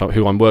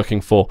I'm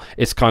working for,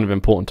 it's kind of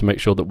important to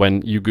make sure that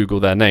when you Google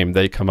their name,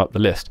 they come up the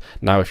list.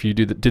 Now, if you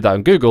did that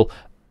on Google,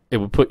 it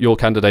would put your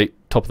candidate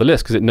top of the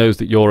list because it knows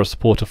that you're a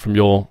supporter from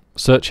your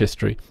search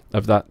history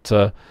of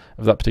that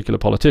particular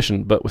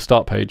politician. But with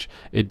Start page,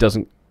 it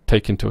doesn't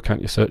take into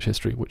account your search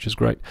history, which is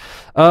great.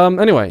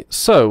 Anyway,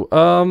 so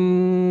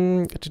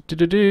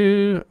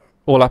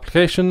all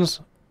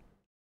applications.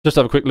 Just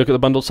have a quick look at the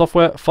bundled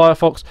software.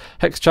 Firefox,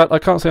 HexChat. I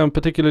can't say I'm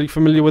particularly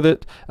familiar with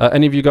it.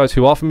 Any of you guys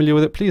who are familiar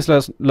with it, please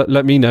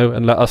let me know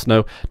and let us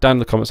know down in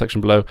the comment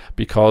section below,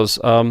 because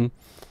it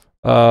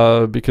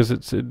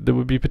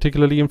would be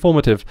particularly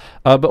informative.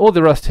 But all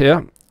the rest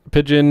here,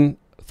 Pigeon,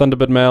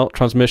 Thunderbird Mail,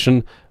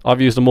 Transmission, I've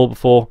used them all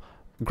before.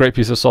 Great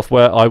piece of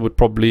software. I would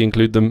probably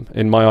include them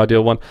in my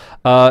ideal one.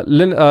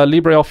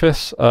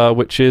 LibreOffice,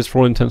 which is for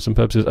all intents and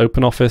purposes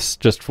OpenOffice,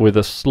 just with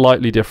a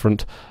slightly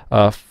different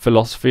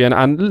philosophy. And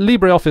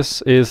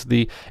LibreOffice is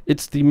the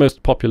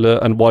most popular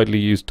and widely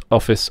used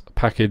Office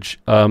package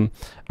and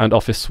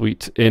Office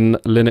suite in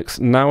Linux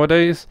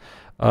nowadays,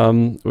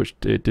 which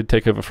it did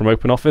take over from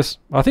OpenOffice.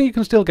 I think you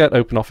can still get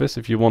OpenOffice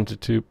if you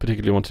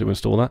particularly wanted to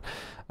install that,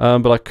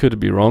 but I could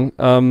be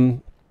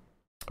wrong.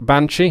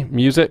 Banshee,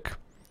 music.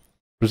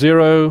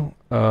 Zero.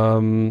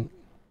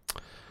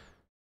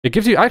 It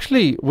gives you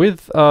actually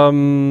with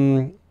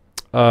the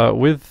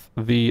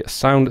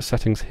sound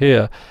settings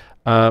here.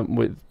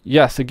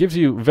 It gives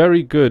you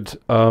very good.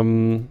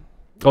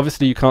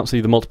 Obviously, you can't see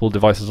the multiple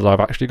devices that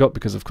I've actually got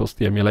because, of course,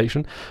 the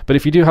emulation. But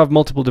if you do have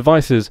multiple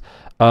devices,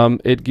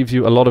 it gives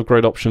you a lot of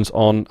great options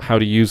on how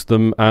to use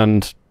them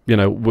and you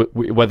know,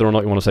 whether or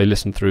not you want to say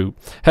listen through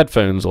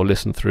headphones or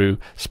listen through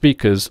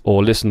speakers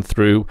or listen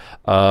through,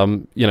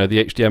 you know,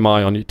 the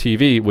HDMI on your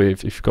TV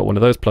if you've got one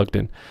of those plugged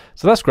in.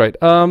 So that's great.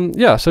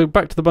 Yeah, so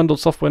back to the bundled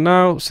software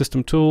now,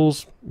 system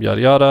tools,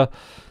 yada yada.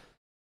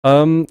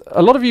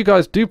 A lot of you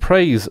guys do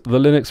praise the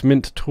Linux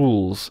Mint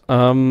tools,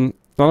 and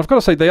I've got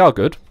to say they are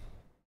good.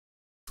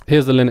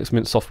 Here's the Linux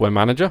Mint Software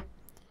Manager.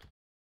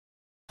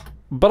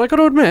 But I got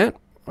to admit,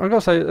 I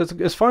gotta say,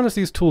 as fine as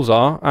these tools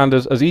are, and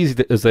as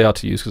easy as they are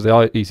to use, because they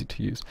are easy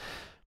to use,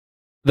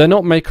 they're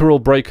not maker or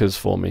breakers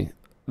for me.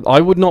 I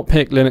would not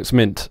pick Linux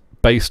Mint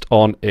based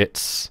on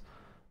its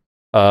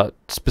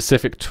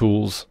specific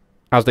tools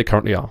as they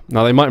currently are.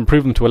 Now, they might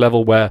improve them to a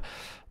level where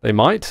they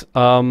might,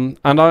 and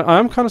I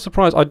am kind of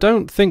surprised. I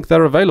don't think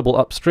they're available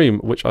upstream,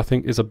 which I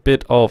think is a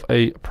bit of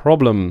a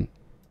problem.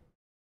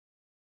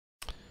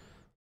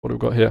 What have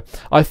we got here?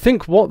 I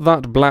think what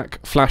that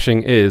black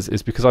flashing is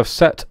because I've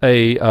set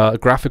a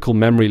graphical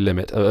memory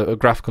limit, a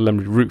graphical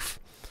memory roof,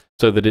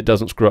 so that it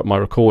doesn't screw up my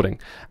recording.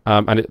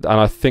 And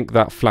I think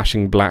that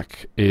flashing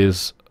black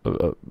is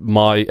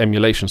my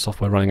emulation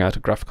software running out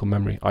of graphical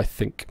memory, I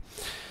think.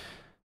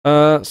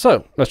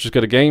 So let's just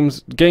go to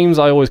games. Games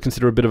I always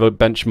consider a bit of a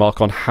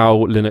benchmark on how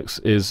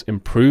Linux is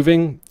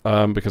improving,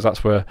 because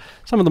that's where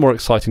some of the more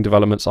exciting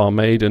developments are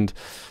made, and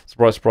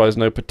surprise, surprise,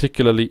 no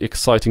particularly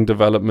exciting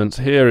developments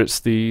here.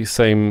 It's the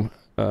same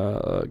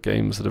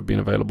games that have been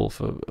available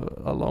for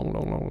a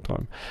long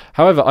time.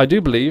 However, I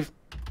do believe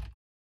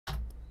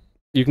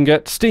you can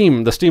get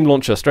Steam, the Steam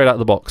launcher, straight out of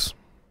the box.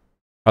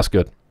 That's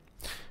good.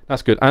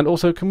 That's good. And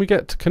also, can we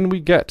get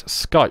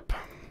Skype?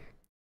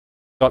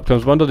 Skype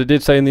comes bundled. It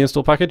did say in the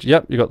install package.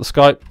 Yep, you got the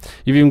Skype.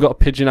 You've even got a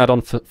Pigeon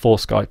add-on for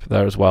Skype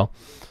there as well.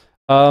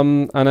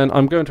 And then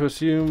I'm going to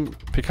assume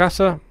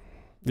Picasa.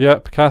 Yeah,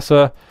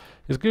 Picasa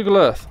is Google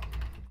Earth.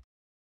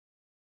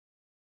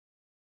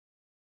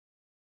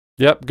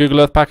 Yep, Google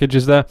Earth package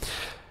is there.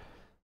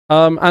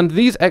 And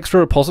these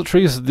extra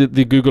repositories,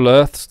 the Google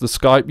Earths, the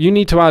Skype, you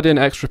need to add in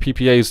extra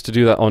PPAs to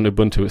do that on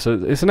Ubuntu.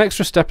 So it's an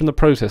extra step in the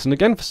process. And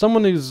again, for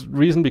someone who's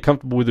reasonably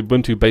comfortable with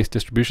Ubuntu-based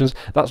distributions,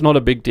 that's not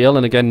a big deal.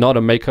 And again, not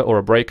a maker or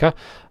a breaker.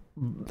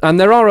 And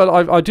there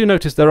are, I do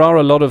notice there are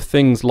a lot of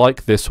things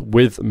like this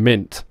with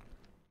Mint.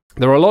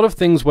 There are a lot of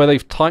things where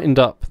they've tightened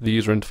up the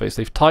user interface.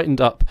 They've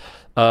tightened up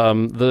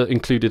the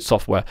included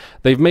software.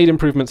 They've made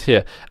improvements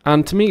here.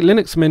 And to me,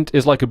 Linux Mint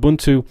is like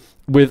Ubuntu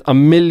with a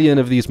million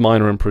of these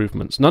minor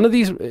improvements. None of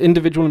these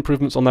individual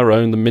improvements on their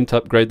own, the Mint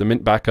upgrade, the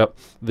Mint backup,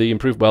 the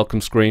improved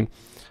welcome screen,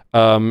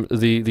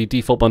 the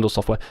default bundle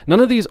software, none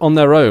of these on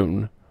their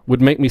own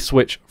would make me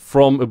switch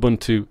from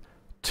Ubuntu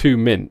to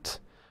Mint.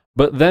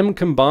 But them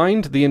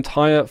combined, the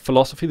entire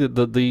philosophy,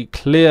 the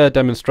clear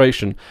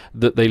demonstration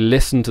that they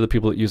listen to the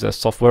people that use their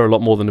software a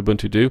lot more than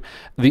Ubuntu do,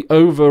 the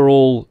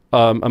overall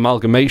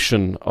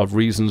amalgamation of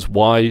reasons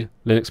why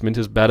Linux Mint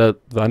is better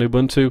than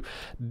Ubuntu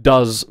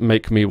does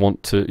make me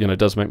want to,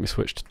 does make me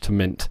switch to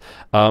Mint.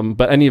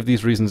 But any of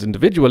these reasons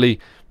individually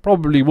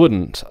probably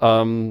wouldn't.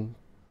 But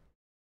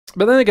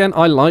then again,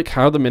 I like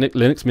how the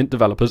Linux Mint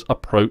developers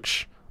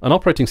approach an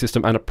operating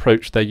system and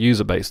approach their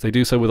user base. They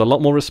do so with a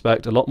lot more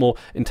respect, a lot more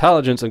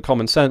intelligence and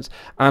common sense,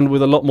 and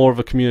with a lot more of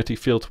a community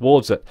feel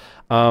towards it.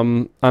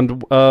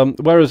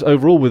 Whereas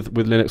overall with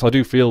Linux, I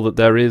do feel that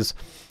there is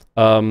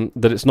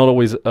that it's not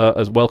always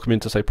as welcoming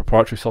to, say,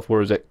 proprietary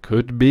software as it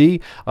could be.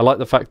 I like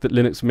the fact that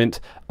Linux Mint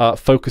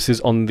focuses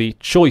on the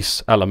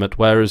choice element,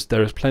 whereas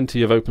there is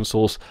plenty of open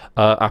source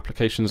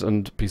applications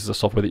and pieces of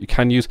software that you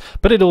can use,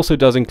 but it also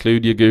does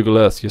include your Google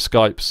Earth, your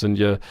Skypes, and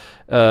your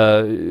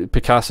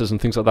Picasas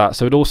and things like that.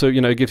 So it also,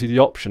 gives you the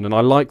option, and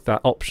I like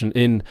that option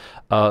in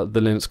the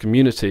Linux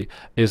community,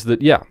 is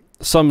that, yeah,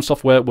 some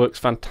software works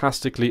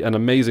fantastically and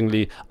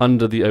amazingly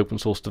under the open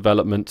source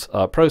development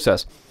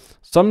process.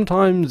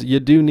 Sometimes you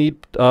do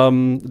need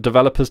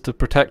developers to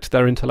protect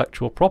their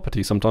intellectual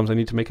property. Sometimes they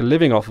need to make a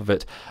living off of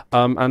it.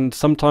 And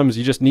sometimes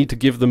you just need to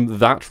give them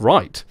that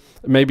right.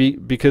 Maybe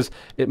because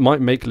it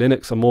might make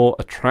Linux a more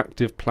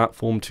attractive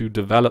platform to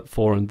develop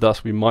for, and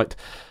thus we might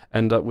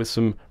end up with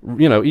some,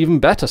 even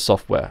better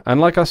software.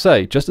 And like I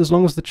say, just as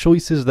long as the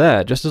choice is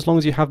there, just as long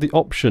as you have the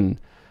option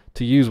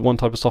to use one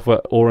type of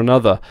software or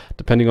another,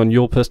 depending on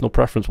your personal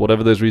preference,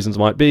 whatever those reasons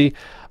might be,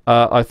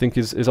 I think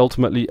is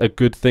ultimately a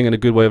good thing and a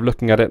good way of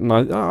looking at it. And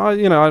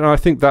I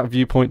think that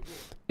viewpoint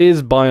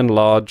is by and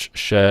large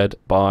shared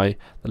by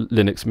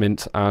Linux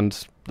Mint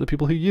and the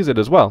people who use it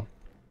as well.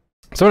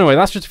 So anyway,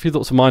 that's just a few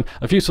thoughts of mine,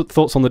 a few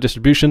thoughts on the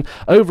distribution.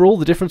 Overall,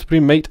 the difference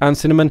between Mate and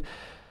Cinnamon,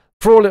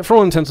 for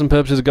all intents and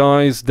purposes,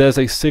 guys, there's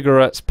a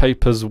cigarette's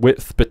paper's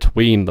width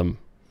between them.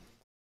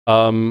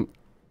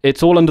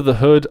 It's all under the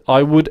hood.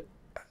 I would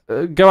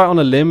go out on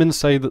a limb and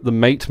say that the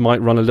Mate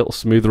might run a little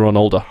smoother on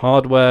older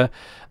hardware.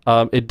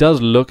 It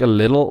does look a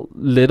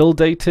little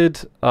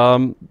dated,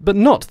 but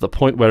not to the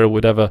point where it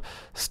would ever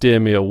steer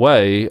me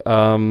away.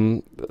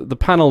 The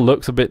panel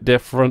looks a bit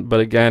different, but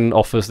again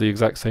offers the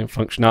exact same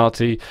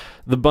functionality.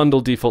 The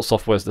bundle default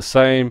software is the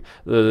same.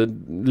 The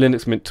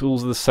Linux Mint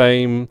tools are the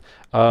same.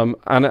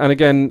 And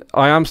again,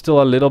 I am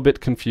still a little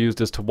bit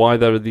confused as to why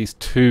there are these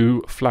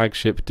two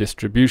flagship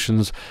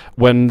distributions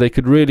when they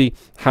could really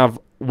have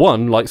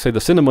one, like say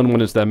the Cinnamon one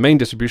is their main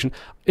distribution,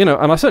 and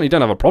I certainly don't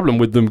have a problem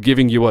with them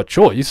giving you a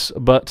choice,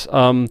 but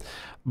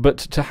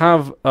to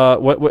have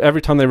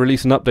every time they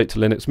release an update to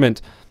Linux Mint,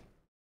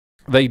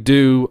 they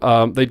do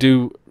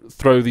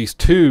throw these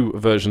two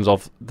versions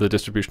of the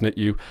distribution at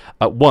you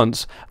at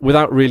once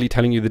without really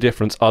telling you the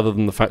difference, other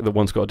than the fact that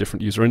one's got a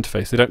different user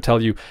interface. They don't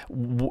tell you,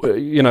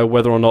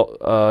 whether or not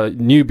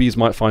newbies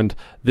might find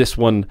this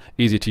one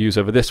easier to use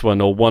over this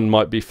one, or one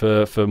might be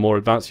for more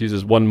advanced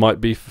users, one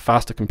might be for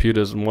faster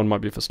computers, and one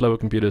might be for slower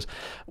computers.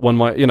 One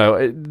might,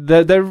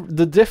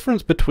 the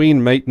difference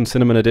between Mate and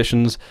Cinnamon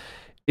editions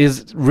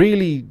is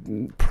really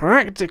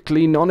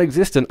practically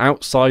non-existent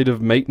outside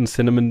of Mate and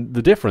Cinnamon,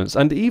 the difference.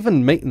 And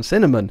even Mate and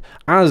Cinnamon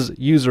as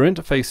user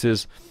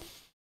interfaces,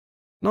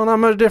 not that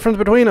much difference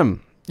between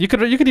them. You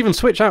could even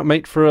switch out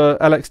Mate for a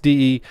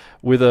LXDE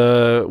with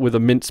a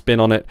Mint spin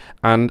on it,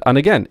 and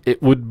again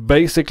it would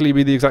basically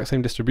be the exact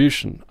same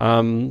distribution.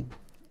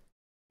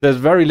 There's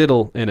very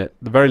little in it,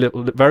 very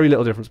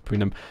little difference between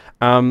them.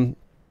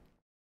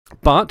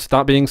 But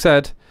that being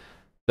said,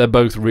 they're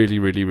both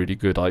really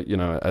good.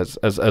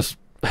 As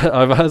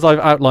I've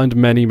outlined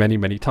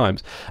many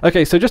times.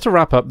 Okay, so just to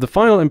wrap up, the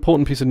final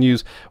important piece of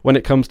news when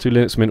it comes to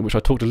Linux Mint, which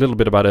I talked a little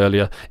bit about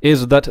earlier,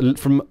 is that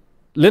from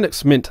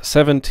Linux Mint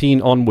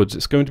 17 onwards,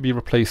 it's going to be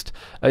replaced.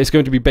 It's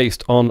going to be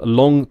based on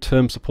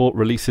long-term support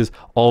releases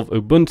of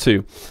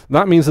Ubuntu.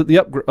 That means that the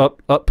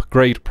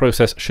upgrade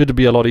process should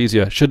be a lot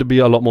easier, should be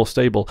a lot more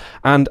stable,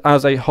 and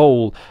as a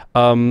whole,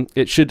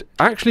 it should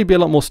actually be a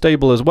lot more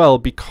stable as well,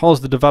 because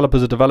the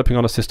developers are developing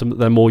on a system that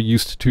they're more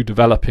used to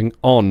developing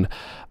on.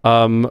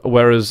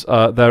 Whereas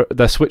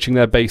they're switching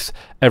their base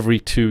every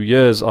 2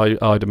 years,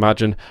 I'd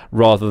imagine,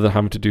 rather than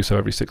having to do so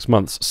every 6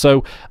 months.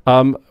 So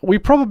we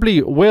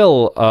probably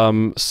will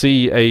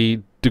see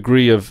a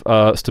degree of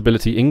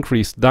stability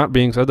increase. That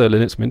being said, though,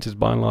 Linux Mint is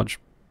by and large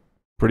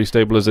pretty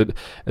stable as it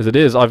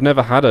is. I've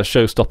never had a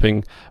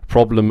show-stopping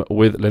problem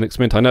with Linux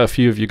Mint. I know a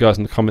few of you guys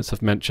in the comments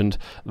have mentioned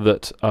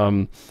that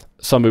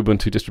some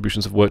Ubuntu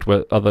distributions have worked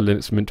where other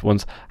Linux Mint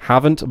ones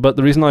haven't, but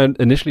the reason I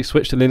initially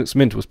switched to Linux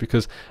Mint was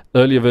because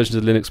earlier versions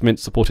of Linux Mint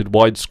supported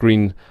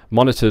widescreen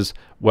monitors,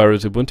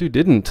 whereas Ubuntu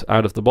didn't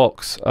out of the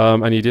box,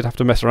 and you did have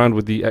to mess around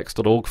with the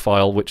x.org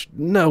file, which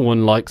no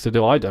one likes to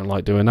do. I don't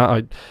like doing that.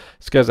 It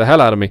scares the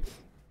hell out of me.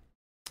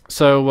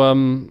 So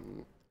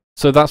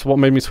that's what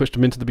made me switch to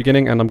Mint at the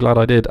beginning, and I'm glad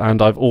I did,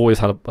 and I've always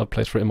had a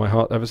place for it in my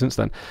heart ever since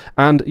then.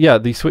 And yeah,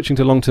 the switching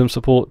to long-term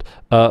support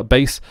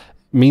base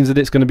means that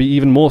it's going to be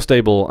even more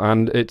stable,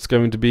 and it's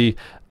going to be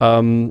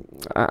and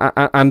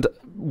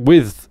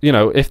with,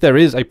 if there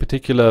is a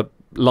particular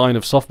line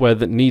of software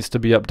that needs to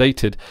be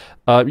updated,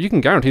 you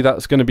can guarantee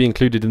that's going to be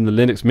included in the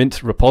Linux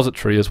Mint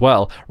repository as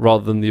well,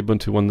 rather than the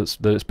Ubuntu one that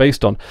it's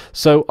based on.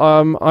 So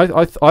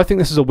I think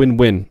this is a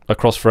win-win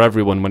across for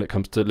everyone when it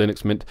comes to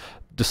Linux Mint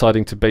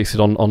deciding to base it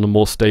on a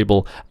more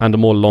stable and a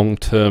more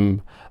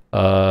long-term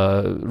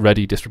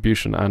ready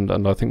distribution,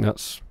 and I think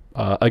that's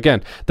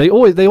again, they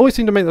always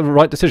seem to make the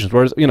right decisions.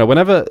 Whereas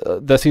whenever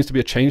there seems to be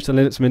a change to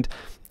Linux Mint,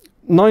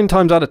 9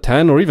 times out of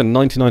 10, or even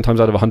 99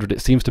 times out of 100, it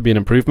seems to be an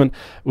improvement.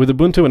 With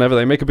Ubuntu, whenever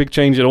they make a big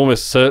change, it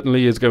almost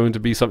certainly is going to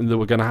be something that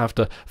we're going to have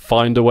to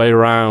find a way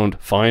around,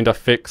 find a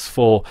fix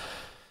for.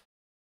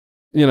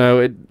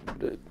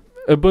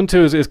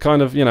 Ubuntu is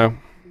kind of,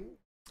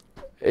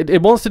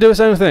 it wants to do its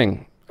own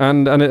thing.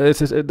 And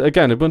it's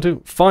again,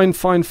 Ubuntu,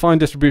 fine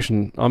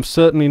distribution. I'm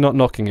certainly not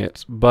knocking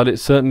it, but it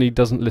certainly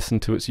doesn't listen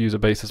to its user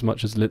base as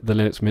much as the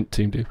Linux Mint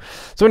team do.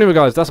 So anyway,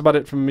 guys, that's about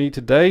it from me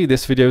today.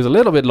 This video is a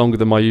little bit longer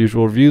than my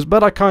usual reviews,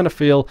 but I kind of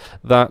feel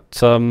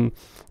that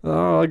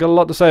I got a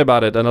lot to say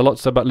about it, and a lot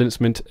to say about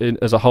Linux Mint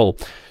as a whole.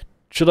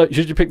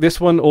 Should you pick this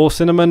one or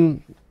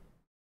Cinnamon?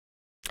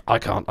 I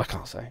can't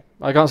say.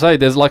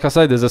 There's, like I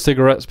say, there's a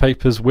cigarette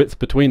paper's width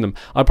between them.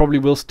 I probably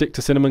will stick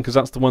to Cinnamon because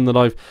that's the one that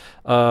I've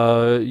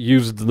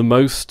used the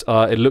most.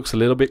 It looks a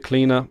little bit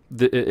cleaner.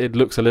 It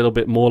looks a little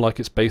bit more like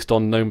it's based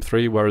on GNOME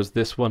 3, whereas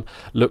this one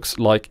looks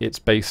like it's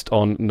based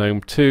on GNOME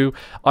 2.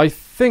 I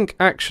think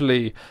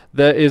actually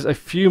there is a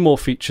few more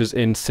features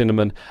in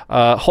Cinnamon.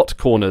 Hot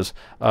corners.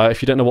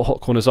 If you don't know what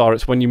hot corners are,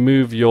 it's when you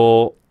move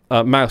your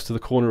mouse to the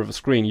corner of a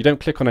screen. You don't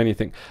click on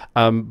anything,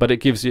 but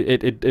it gives you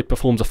it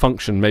performs a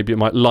function. Maybe it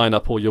might line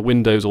up all your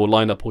windows or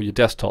line up all your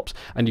desktops,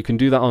 and you can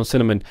do that on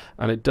Cinnamon,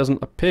 and it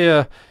doesn't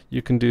appear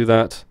you can do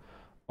that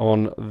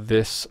on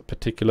this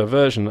particular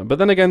version. But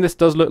then again, this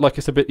does look like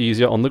it's a bit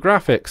easier on the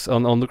graphics,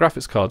 on the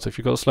graphics card. So if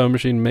you've got a slower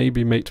machine,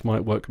 maybe Mate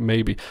might work,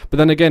 maybe. But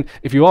then again,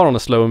 if you are on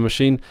a slower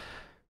machine,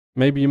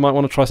 maybe you might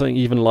want to try something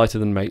even lighter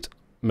than Mate,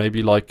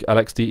 maybe like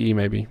LXDE,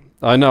 maybe.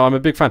 I know, I'm a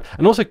big fan.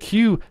 And also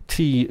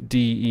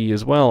QTDE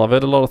as well. I've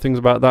heard a lot of things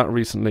about that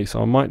recently,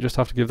 so I might just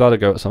have to give that a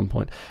go at some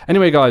point.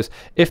 Anyway, guys,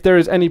 if there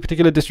is any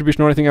particular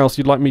distribution or anything else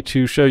you'd like me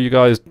to show you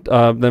guys,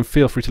 then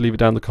feel free to leave it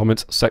down in the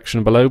comments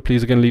section below.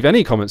 Please, again, leave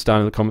any comments down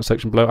in the comments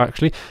section below,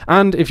 actually.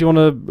 And if you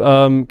want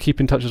to keep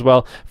in touch as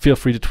well, feel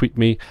free to tweet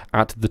me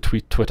at the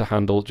Twitter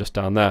handle just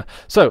down there.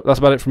 So that's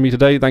about it from me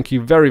today. Thank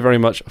you very, very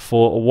much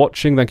for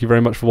watching. Thank you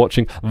very much for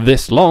watching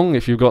this long,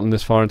 if you've gotten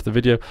this far into the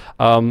video.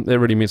 It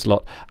really means a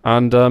lot.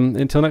 And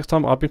until next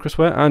time, I've been Chris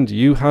Ware, and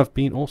you have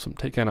been awesome.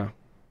 Take care now.